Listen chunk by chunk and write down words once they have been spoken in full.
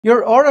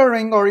Your Aura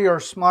Ring or your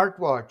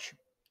smartwatch.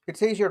 It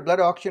says your blood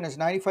oxygen is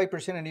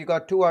 95% and you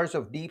got 2 hours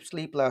of deep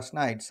sleep last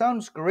night.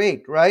 Sounds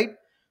great, right?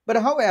 But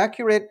how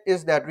accurate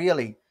is that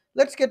really?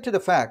 Let's get to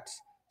the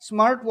facts.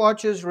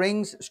 Smartwatches,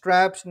 rings,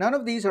 straps, none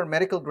of these are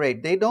medical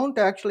grade. They don't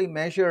actually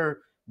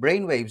measure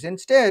brain waves.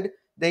 Instead,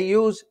 they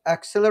use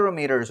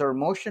accelerometers or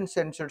motion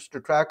sensors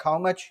to track how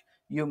much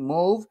you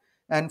move,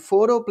 and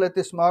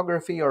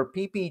photoplethysmography or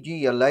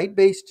PPG, a light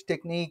based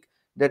technique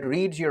that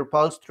reads your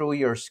pulse through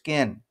your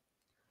skin.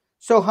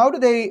 So, how do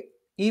they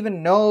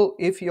even know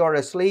if you're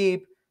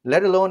asleep,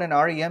 let alone an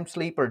REM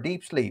sleep or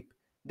deep sleep?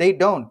 They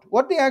don't.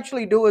 What they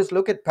actually do is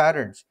look at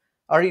patterns.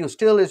 Are you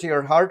still? Is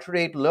your heart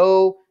rate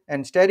low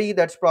and steady?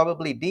 That's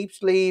probably deep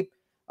sleep.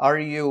 Are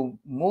you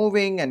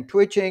moving and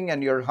twitching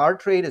and your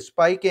heart rate is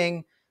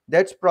spiking?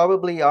 That's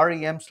probably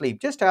REM sleep.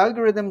 Just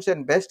algorithms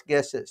and best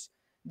guesses.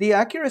 The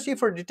accuracy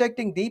for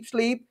detecting deep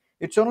sleep,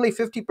 it's only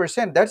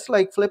 50%. That's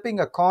like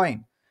flipping a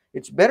coin.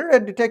 It's better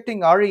at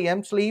detecting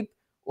REM sleep,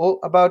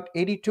 about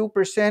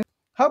 82%.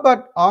 How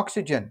about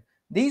oxygen?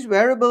 These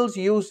wearables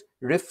use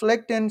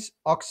reflectance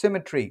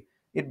oximetry.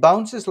 It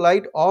bounces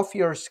light off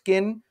your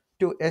skin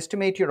to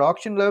estimate your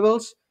oxygen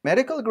levels.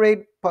 Medical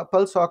grade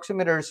pulse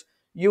oximeters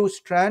use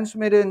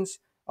transmittance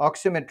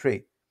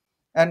oximetry,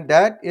 and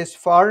that is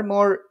far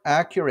more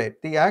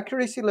accurate. The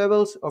accuracy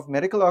levels of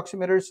medical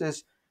oximeters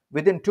is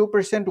within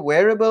 2%.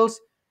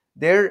 Wearables,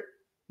 their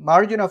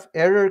margin of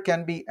error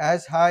can be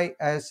as high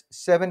as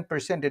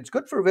 7%. It's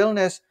good for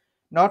wellness,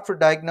 not for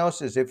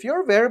diagnosis. If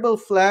your wearable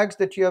flags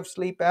that you have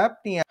sleep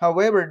apnea,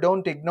 however,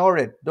 don't ignore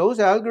it. Those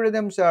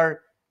algorithms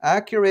are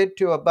accurate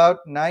to about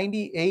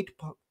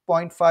 98.5%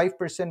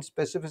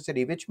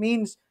 specificity, which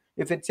means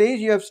if it says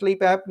you have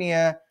sleep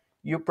apnea,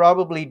 you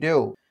probably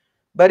do.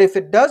 But if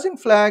it doesn't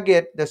flag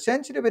it, the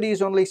sensitivity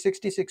is only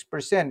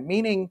 66%,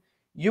 meaning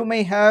you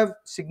may have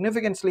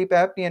significant sleep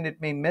apnea and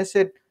it may miss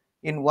it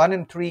in 1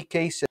 in 3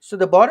 cases. So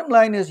the bottom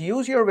line is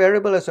use your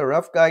wearable as a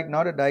rough guide,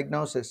 not a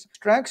diagnosis.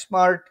 Track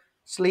smart,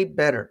 sleep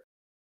better.